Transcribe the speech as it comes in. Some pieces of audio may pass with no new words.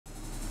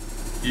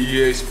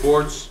EA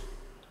Sports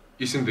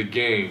isn't the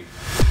game.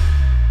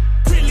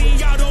 Really,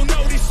 y'all don't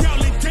know this,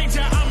 y'all in danger.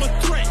 I'm a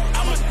threat.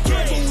 I'm a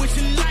gamble with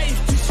your life.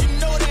 You should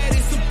know that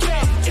it's a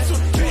bet. It's a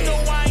bet. You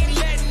know I ain't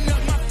letting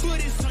up. My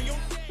foot is on your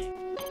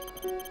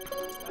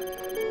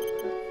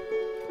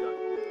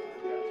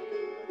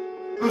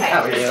neck.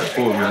 How are you?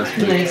 Cool, man.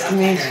 Nice to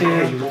meet you.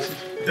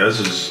 Yeah, this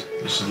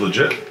is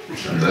legit.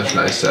 That's a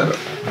nice setup.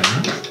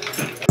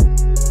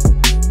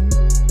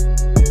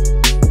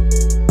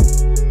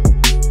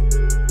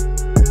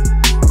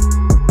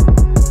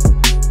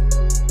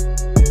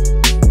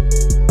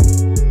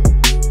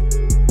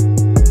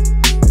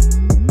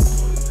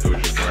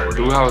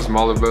 Do we have a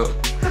smaller belt?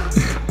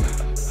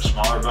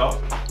 Smaller belt.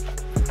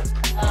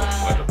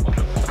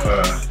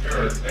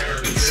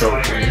 It's so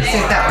clean. I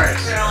think that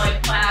works.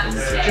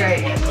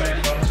 Great.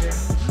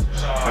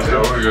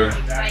 Yeah, we're good.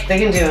 They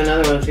can do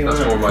another one if you That's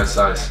want. more my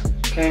size.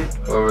 Okay.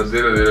 Whoever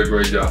did it did a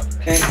great job.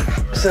 Okay.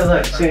 So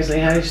look, seriously,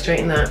 how do you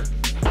straighten that?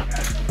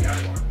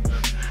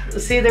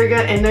 See, they're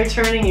good, and they're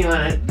turning you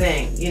on a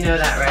thing. You know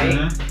that, right?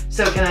 Mm-hmm.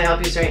 So can I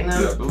help you straighten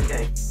them? Yeah.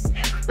 Okay.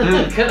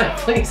 Can I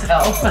please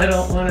help? I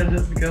don't want to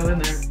just go in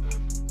there.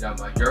 Yeah,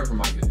 my girlfriend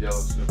might get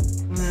jealous too.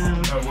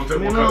 No. We'll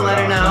I'm gonna let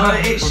her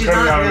know. She's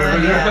not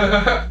gonna.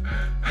 Yeah.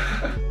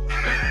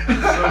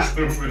 So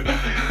stupid.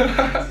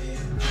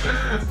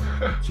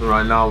 So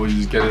right now we're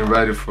just getting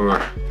ready for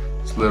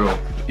this little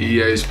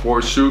EA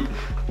Sports shoot,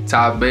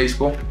 top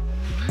baseball.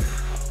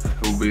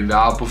 We'll be in the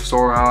Apple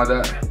store and all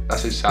that.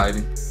 That's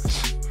exciting.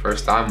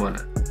 First time on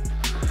it.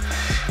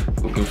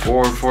 Looking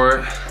forward for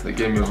it. They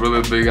gave me a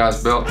really big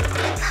ass belt.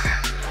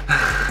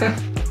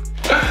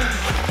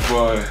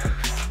 But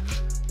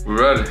we're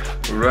ready.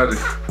 We're ready.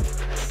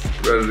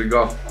 Ready to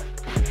go.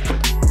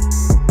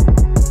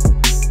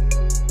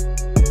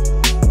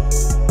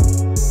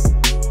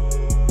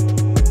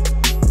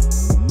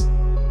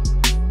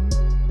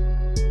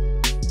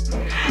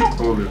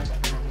 Julio.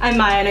 I'm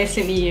Maya, nice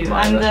to meet you.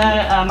 Maya, I'm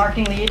nice the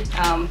marketing lead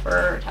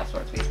for Tap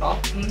Sports Baseball.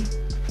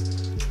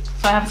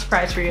 So I have a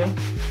surprise for you.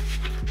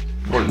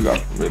 What you got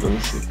for me? Let me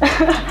see.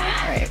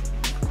 Alright.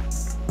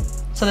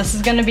 So this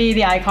is gonna be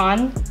the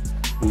icon.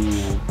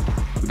 Ooh,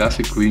 that's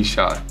a clean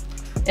shot.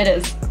 It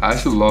is. I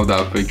actually love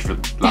that picture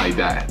like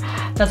that.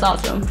 That's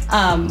awesome.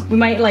 We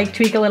might like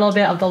tweak a little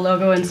bit of the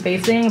logo and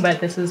spacing, but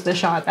this is the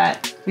shot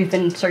that we've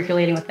been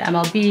circulating with the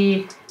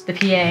MLB, the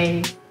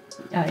PA,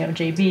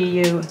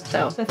 JBU.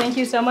 So thank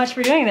you so much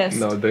for doing this.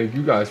 No, thank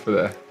you guys for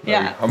that.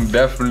 Yeah. Like, I'm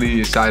definitely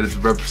excited to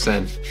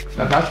represent.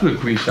 That's a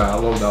clean shot. I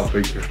love that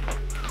picture.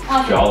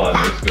 Awesome. Y'all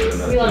looks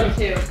good. We love it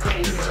too.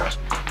 Thank you.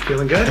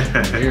 Feeling good?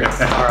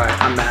 All right,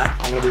 I'm Matt.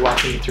 I'm gonna be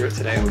walking you through it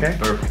today, okay?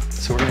 Perfect.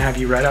 So we're gonna have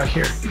you right out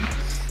here.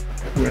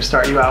 We're gonna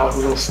start you out with a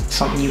little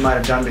something you might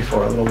have done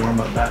before, a little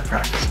warm-up bat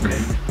practice, okay?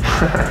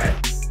 All right.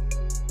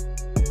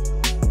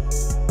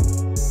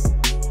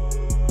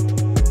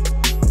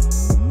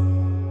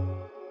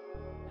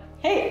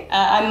 Hey,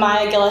 I'm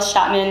Maya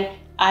Gillis-Chapman.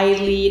 I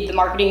lead the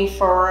marketing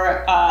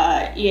for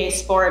EA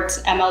Sports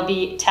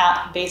MLB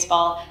Tap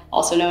Baseball,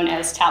 also known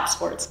as Tap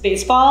Sports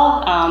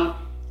Baseball.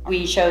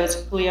 We chose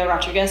Julio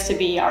Rodriguez to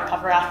be our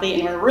cover athlete,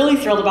 and we're really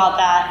thrilled about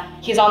that.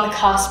 He's on the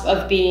cusp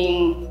of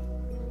being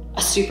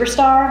a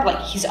superstar. Like,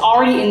 he's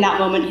already in that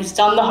moment. He's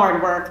done the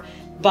hard work,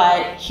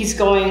 but he's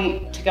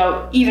going to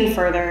go even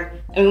further.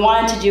 And we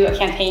wanted to do a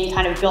campaign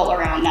kind of built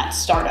around that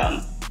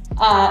stardom.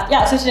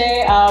 So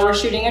today we're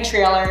shooting a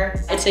trailer.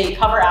 It's a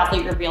cover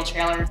athlete reveal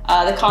trailer.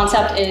 The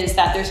concept is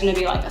that there's gonna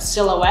be like a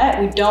silhouette.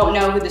 We don't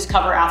know who this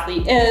cover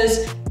athlete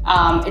is.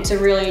 It's a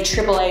really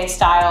AAA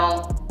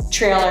style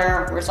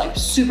trailer where it's like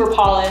super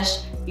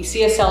polished. You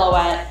see a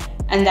silhouette,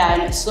 and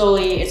then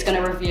slowly it's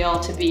gonna reveal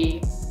to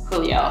be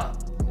Julio.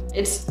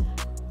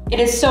 It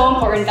is so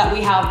important that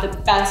we have the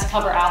best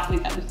cover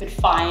athlete that we could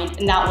find,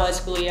 and that was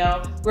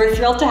Julio. We're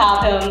thrilled to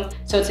have him.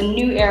 So it's a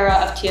new era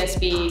of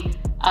TSB.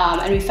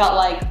 And we felt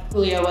like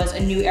Julio was a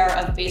new era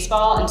of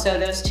baseball, and so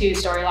those two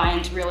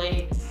storylines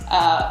really,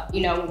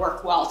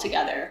 work well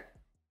together.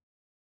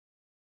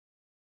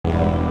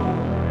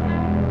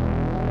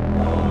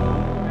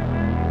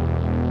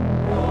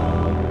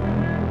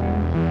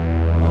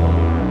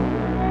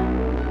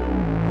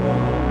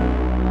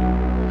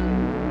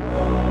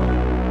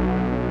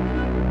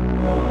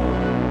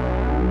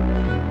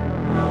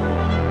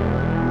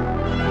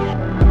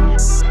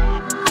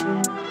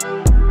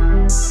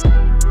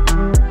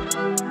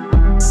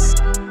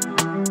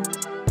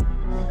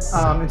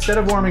 Instead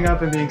of warming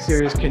up and being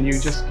serious, can you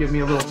just give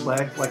me a little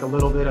flag, like a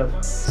little bit of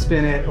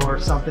spin it or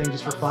something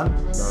just for fun?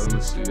 Now,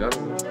 let's see that.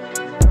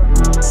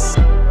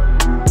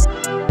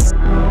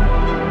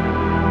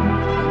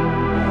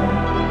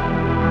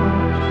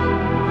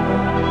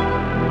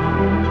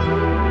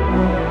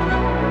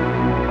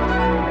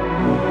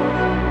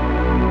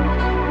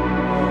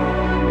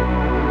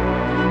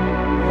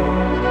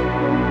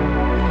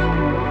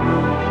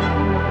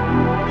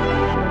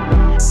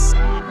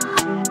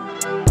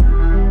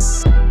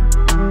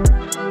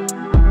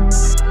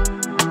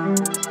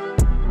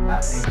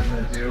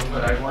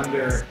 But I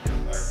wonder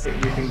if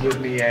you can give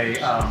me a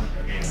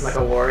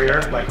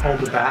warrior, like hold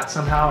the bat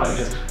somehow and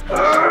just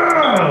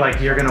like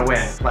you're gonna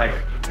win, like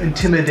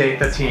intimidate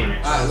the team.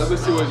 Alright, let me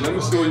see what you want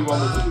me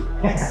to do.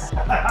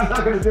 I'm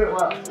not gonna do it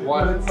well.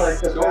 Why? But it's like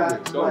the Show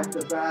bat, me, show like me.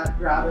 the bat,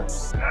 grab it.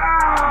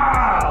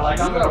 Like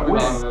I'm You gotta gonna be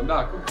win. louder than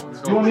that. Come on,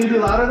 show You want me to be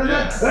louder than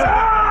Yeah. that?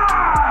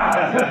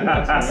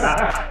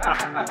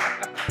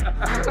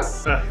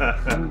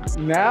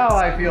 Now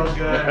I feel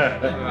good.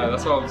 Yeah,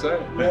 that's what I'm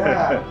saying.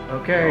 Yeah.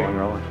 Okay.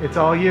 It's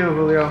all you,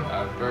 Julio.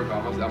 Perfect.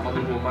 I'm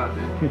gonna do my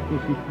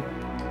thing.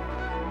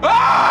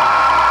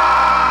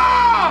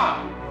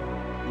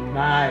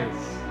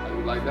 Nice. I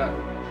do like that.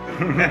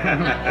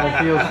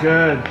 That feels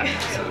good.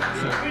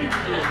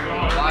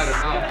 Lighter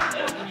now.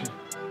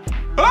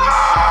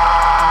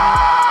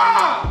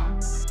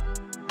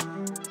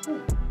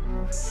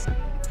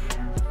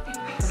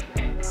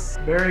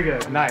 Very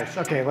good. Nice.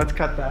 Okay, let's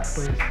cut that,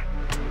 please.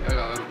 I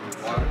got a little bit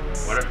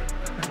of water.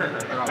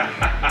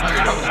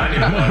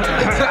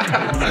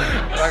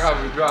 I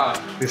got me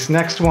dry. This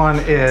next one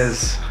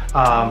is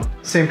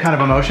same kind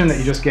of emotion that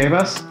you just gave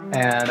us,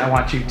 and I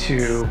want you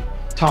to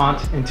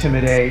taunt,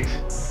 intimidate,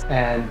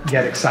 and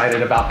get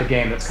excited about the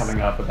game that's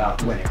coming up,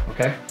 about winning,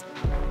 okay?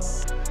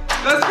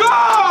 Let's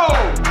go!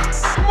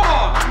 Come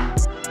on!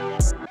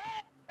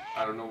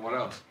 I don't know what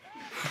else.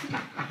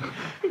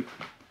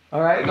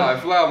 All right. No, I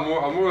feel like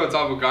I'm more the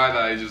type of guy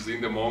that is just in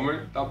the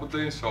moment type of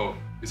thing, so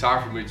it's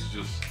hard for me to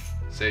just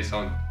say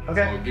something.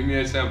 Okay. So give me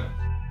an example.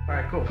 All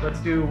right, cool. Let's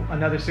do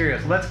another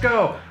series. Let's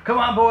go. Come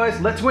on, boys.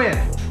 Let's win.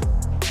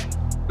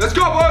 Let's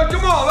go, boys!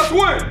 Come on, let's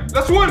win!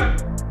 Let's win!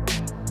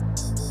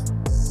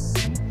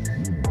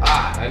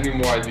 I need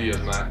more ideas,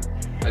 man.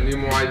 I need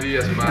more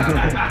ideas, man.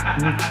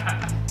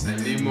 I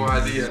need more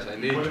ideas.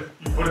 You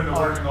put in the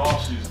work in the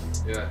off season.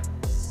 Yeah.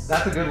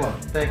 That's a good one.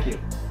 Thank you.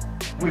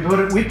 We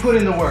put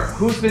in the work.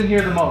 Who's been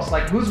here the most?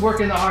 Like, who's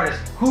working the hardest?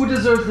 Who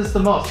deserves this the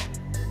most?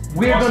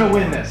 We're gonna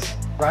win this,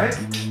 right?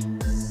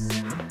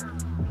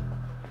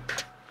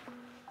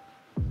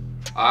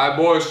 Alright,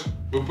 boys.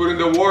 We put in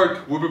the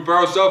work. We prepare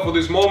ourselves for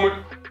this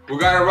moment. We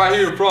got it right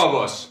here in front of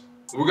us.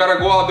 We gotta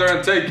go out there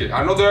and take it.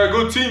 I know they're a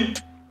good team,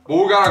 but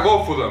we gotta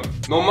go for them.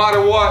 No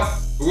matter what,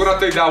 we're gonna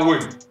take that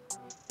win.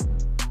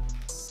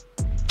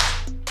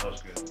 That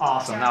was good.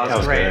 Awesome. That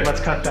was great. Let's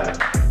cut that.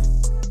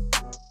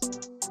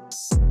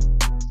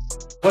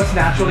 What's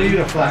natural to you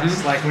to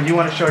flex? Like when you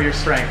want to show your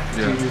strength,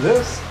 do you do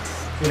this?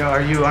 You know,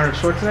 are you Arnold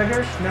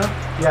Schwarzenegger? No?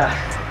 Yeah.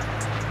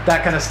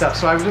 That kind of stuff.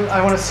 So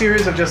I want a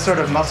series of just sort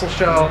of muscle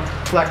show,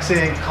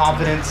 flexing,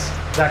 confidence,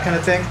 that kind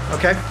of thing.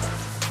 Okay?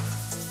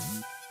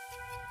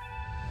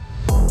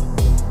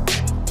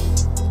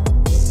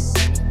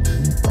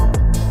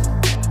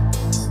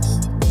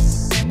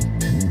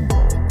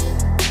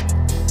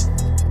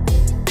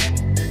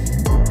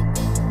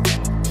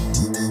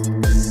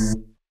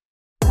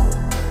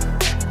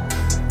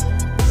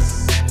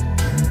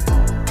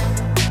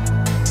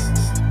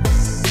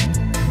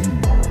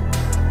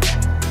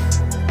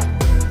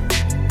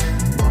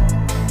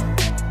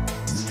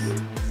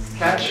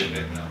 Catch,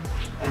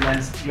 and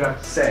then you have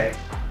to say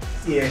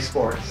EA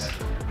Sports,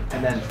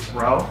 and then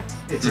throw.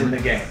 It's in the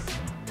game.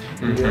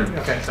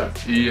 Okay, so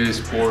EA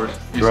Sports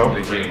is Throw.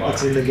 in the game.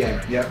 it's in the game.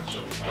 Yep.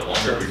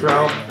 So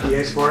throw,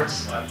 EA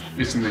Sports.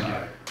 It's in the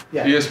game.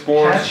 Yeah. EA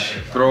Sports, Catch.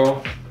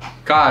 throw.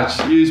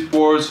 Catch, EA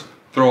Sports,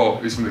 throw.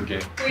 It's in the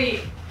game.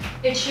 Wait,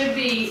 it should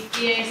be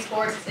EA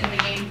Sports is in the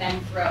game, then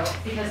throw,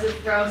 because the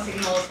throw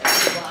signals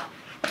every block.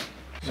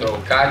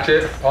 So catch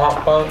it,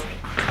 pump, pump.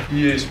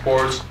 EA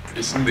Sports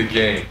is in the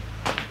game.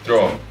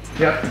 Throw.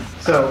 Yep.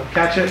 So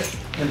catch it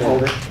and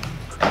hold it.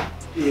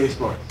 EA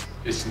Sports,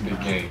 It's in the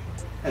game.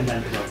 and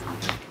then throw.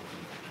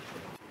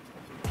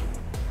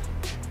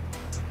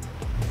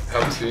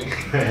 Have a seat.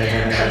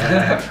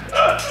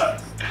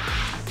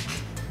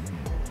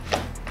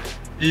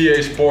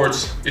 EA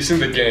Sports is in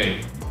the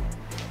game.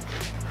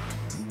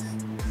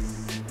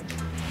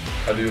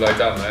 How do you like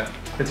that, man?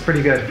 It's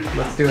pretty good.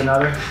 Let's do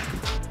another.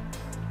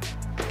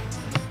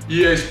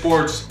 EA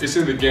Sports is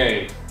in the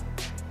game.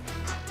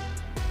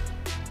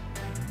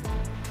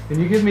 Can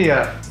you give me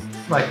a,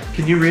 like,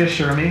 can you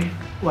reassure me?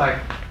 Like,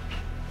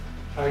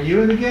 are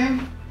you in the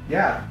game?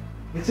 Yeah,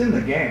 it's in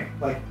the game.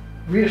 Like,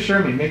 reassure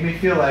me, make me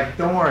feel like,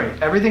 don't worry,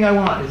 everything I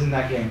want is in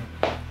that game.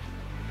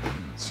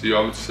 So you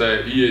want me to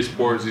say EA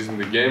Sports is in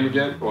the game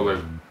again? Or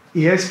like,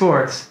 EA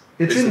Sports,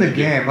 it's in the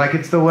game. Like,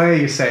 it's the way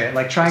you say it.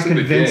 Like, try and It's in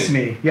the convince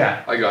game. me.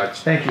 Yeah, I got you.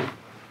 thank you.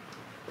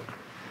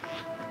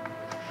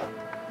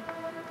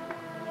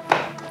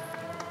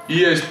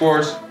 EA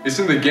Sports is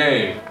in the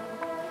game.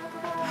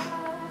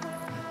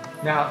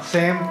 Now,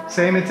 same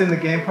it's in the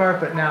game part,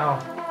 but now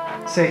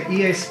say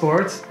EA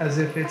Sports as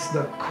if it's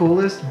the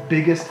coolest,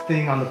 biggest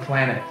thing on the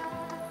planet.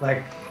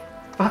 Like,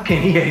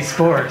 fucking EA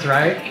Sports,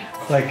 right?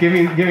 Like, give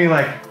me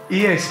like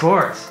EA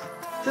Sports.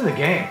 It's in the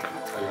game.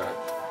 I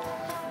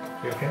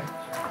got You okay?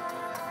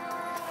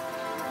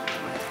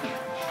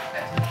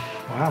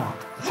 Wow,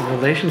 it's a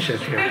relationship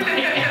here. it.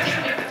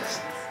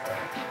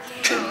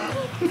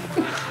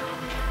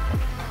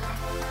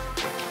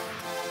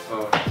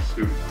 Oh,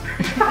 shoot.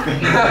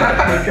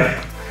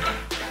 Okay.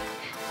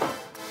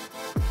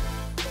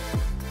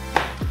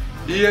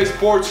 EA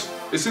Sports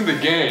is in the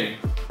game.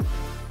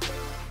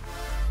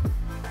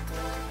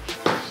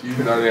 She's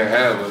nodding her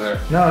head over there.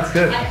 No, it's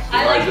good.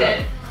 I liked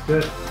it.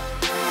 Good.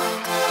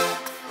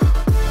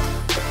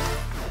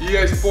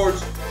 EA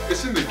Sports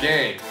is in the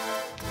game.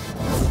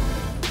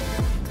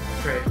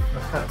 Great.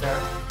 Let's cut there.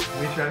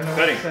 Dimitri, I don't know what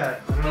Cutting. you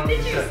said. I don't know What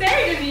did you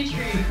say,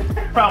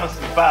 Dimitri? Promise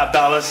me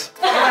 $5.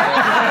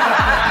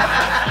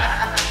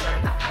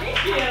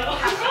 Thank you.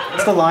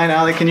 What's the line,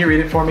 Allie? Can you read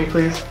it for me,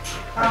 please?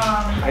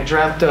 I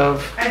dreamt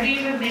of. I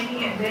dreamed of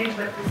making it big,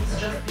 but this is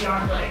just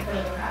beyond what I could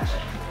have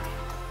imagined.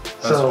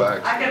 That's So-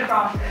 facts. I could have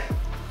promised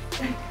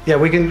it. Yeah,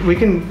 we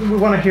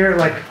want to hear,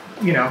 like,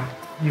 you know,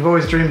 you've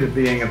always dreamed of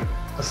being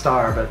a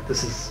star, but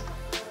this is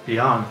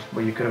beyond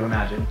what you could have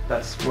imagined.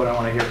 That's what I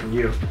want to hear from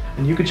you.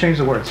 And you could change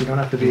the words. You don't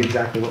have to be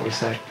exactly what we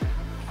say.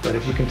 But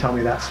if you can tell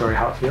me that story,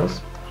 how it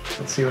feels,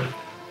 let's see what.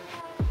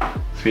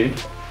 Speedy?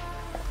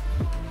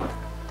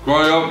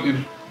 Growing up,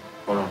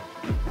 hold on.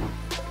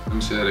 Let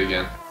me say that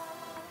again.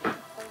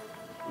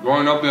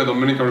 Growing up in the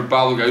Dominican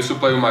Republic, I used to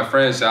play with my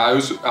friends. I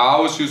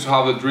always used to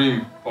have the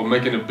dream of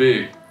making it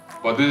big,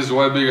 but this is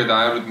way bigger than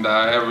everything that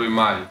I ever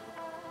imagined.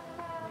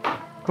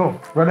 Cool.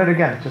 Run it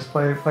again. Just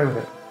play with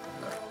it.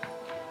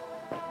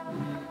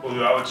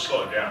 Well, I would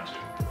slow it down too.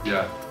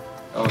 Yeah,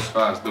 that was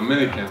fast.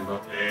 Dominican, bro.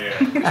 Yeah.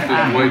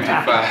 It's way too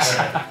fast.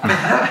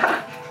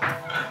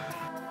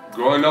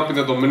 Growing up in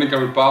the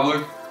Dominican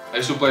Republic, I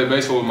used to play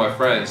baseball with my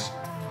friends,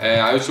 and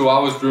I used to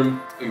always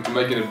dream into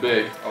making it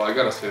big. Oh, I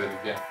gotta say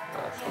that again.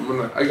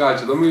 I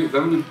got you. Let me.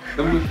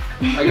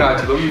 I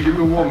got you. Give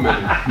me 1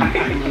 minute.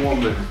 Give me 1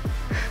 minute.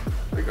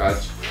 I got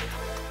you.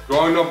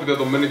 Growing up in the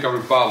Dominican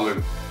Republic,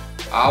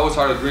 I always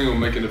had a dream of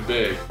making it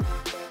big,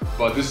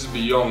 but this is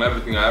beyond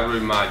everything I ever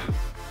imagined.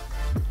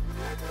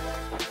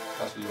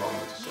 That's what you want me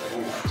to say.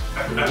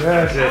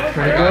 Good.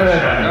 Very Can good.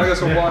 I get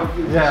some water,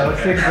 please? Yeah,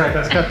 let's take a break.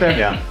 Let's cut there.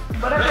 Yeah.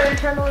 Whatever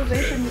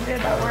internalization you did,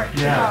 that worked.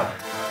 Good Yeah. job.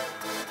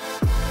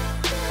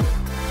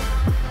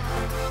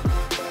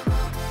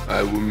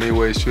 With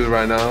midway shoot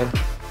right now.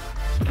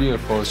 It's been a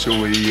fun shoot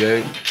with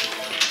EA.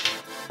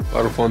 A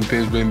lot of fun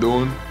things been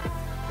doing.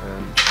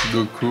 And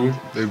good crew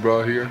they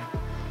brought here.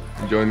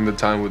 Enjoying the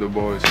time with the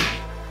boys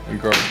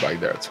and girls back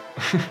there too.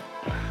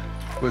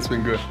 But it's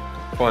been good.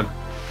 Fun.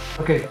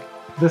 Okay,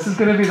 this is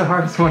gonna be the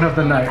hardest one of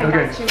the night. I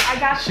Okay. got you. I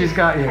got you. She's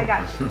got you. I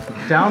got you.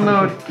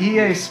 Download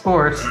EA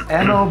Sports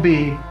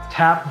MLB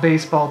Tap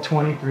Baseball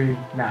 23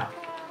 now.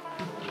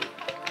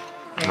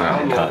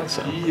 Download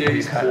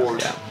EA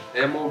Sports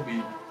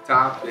MLB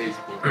Top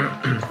Baseball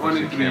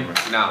 23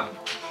 now.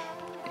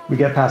 We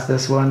get past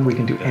this one, we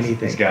can do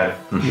anything. He's got it.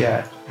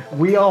 Yeah.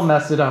 We all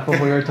messed it up when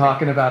we were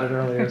talking about it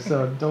earlier,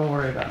 so don't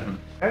worry about it.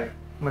 Okay?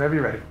 Whenever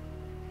you're ready.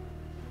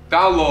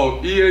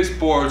 Download EA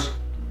Sports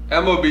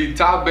MLB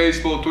Top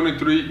Baseball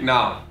 23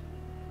 now.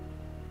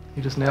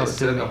 You just I nailed it,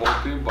 said didn't the you?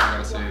 whole thing, but I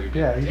gotta say it again.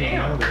 Yeah, you just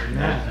nailed it.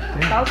 Yeah.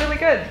 That was really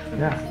good.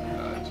 Yeah.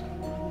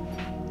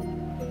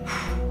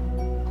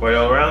 Quite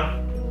all around?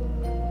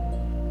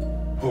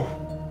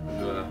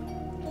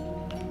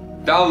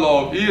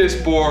 Download EA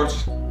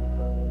Sports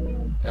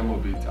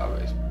MLB Top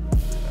Baseball.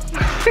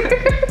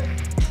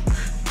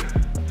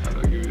 I'm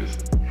gonna give you this.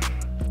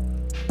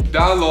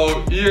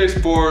 Download EA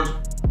Sports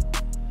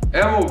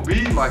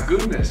MLB, my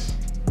goodness.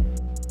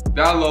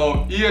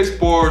 Download EA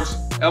Sports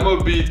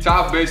MLB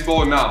Top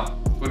Baseball now.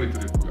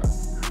 23, forgot.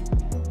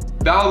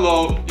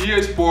 Download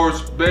EA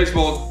Sports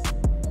Baseball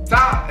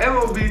Top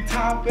MLB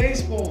Top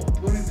Baseball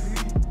 23.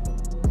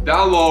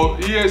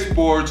 Download EA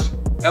Sports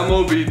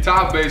MLB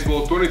Top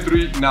Baseball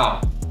 23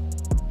 now.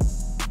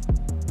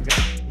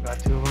 We got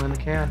two of them in the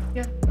can.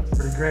 Yeah. That's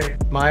pretty great.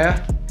 Maya,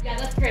 Yeah,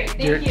 that's great.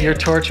 Thank you. your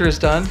torture is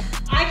done.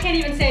 I can't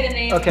even say the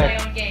name Okay.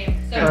 of my own game.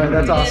 So All right, that's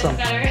you did awesome.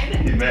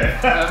 better. You man.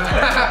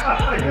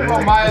 Come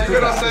on, Maya,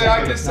 you're gonna say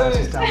I can say Now it.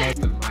 just download.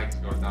 The mic's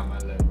going down my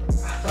leg.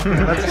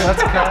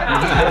 Let's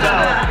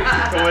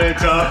cut. Going in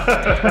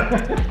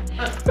tough.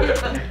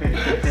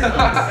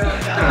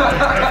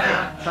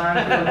 Time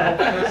for a little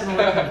personal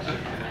attention.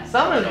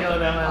 Someone's going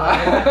down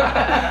my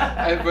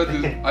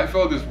leg. I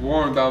felt this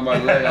warm down my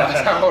leg. I was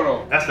like, hold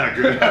on. That's not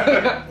good.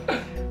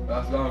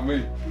 That's not me.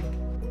 Do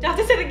you have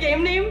to say the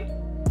game name?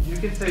 You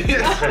can say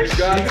Yes, you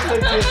got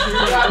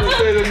to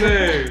say the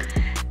name.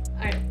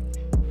 Alright.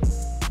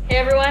 Hey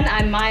everyone,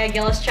 I'm Maya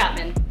Gillis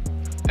Chapman.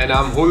 And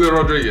I'm Julio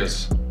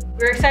Rodriguez.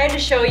 We're excited to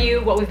show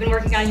you what we've been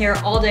working on here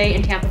all day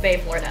in Tampa Bay,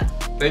 Florida.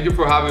 Thank you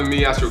for having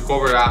me as your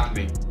cover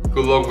athlete.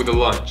 Good luck with the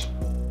lunch.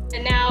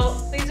 And now,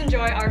 please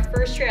enjoy our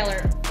first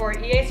trailer for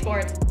EA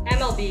Sports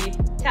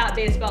MLB Tap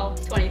Baseball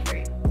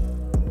 23.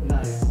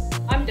 Nice.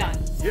 I'm done.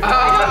 Oh,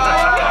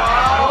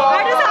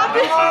 I just have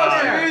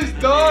to. she's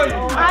done.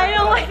 I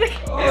don't like the.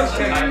 Oh,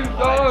 she's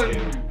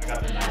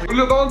done.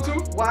 Julio done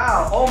too?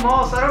 Wow,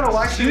 almost. I don't know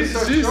why she She was so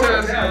says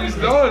short. she's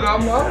done.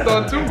 I'm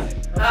done too.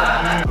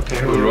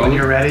 Okay, when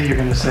you're ready, you're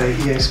gonna say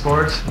EA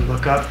Sports,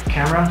 look up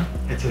camera,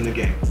 it's in the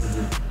game.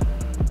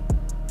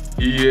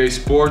 EA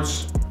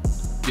Sports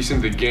is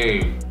in the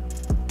game.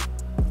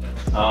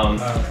 Thank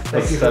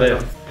Let's you set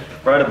for it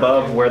right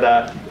above where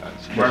that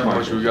What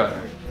mark we got?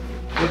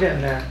 We're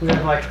getting there. We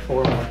have like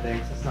 4 more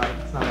things. It's not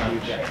a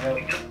huge yet.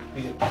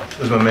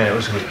 Where's my man?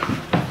 Where's Julio?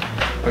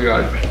 I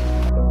got it.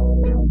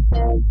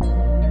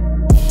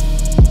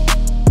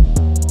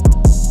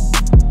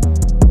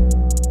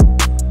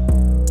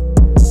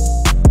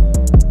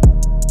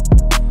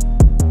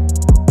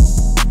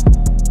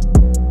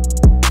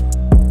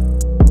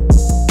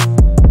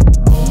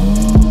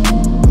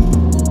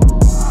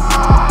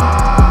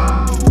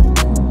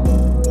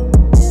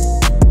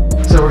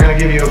 So we're gonna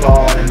give you a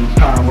ball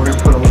and we're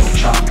gonna put a little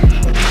chalk.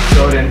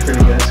 Throw it in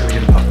pretty good so we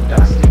get a puff of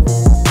dust.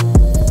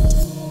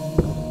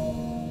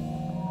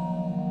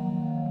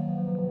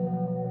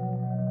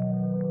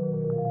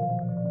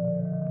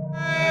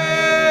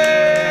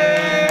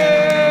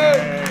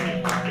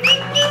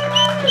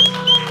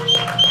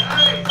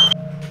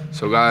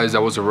 So guys,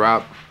 that was a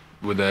wrap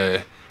with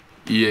the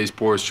EA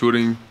Sports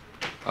shooting.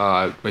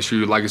 Make sure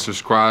you like and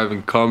subscribe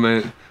and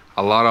comment.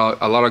 A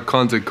lot of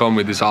content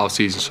coming this off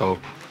season, so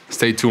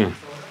stay tuned.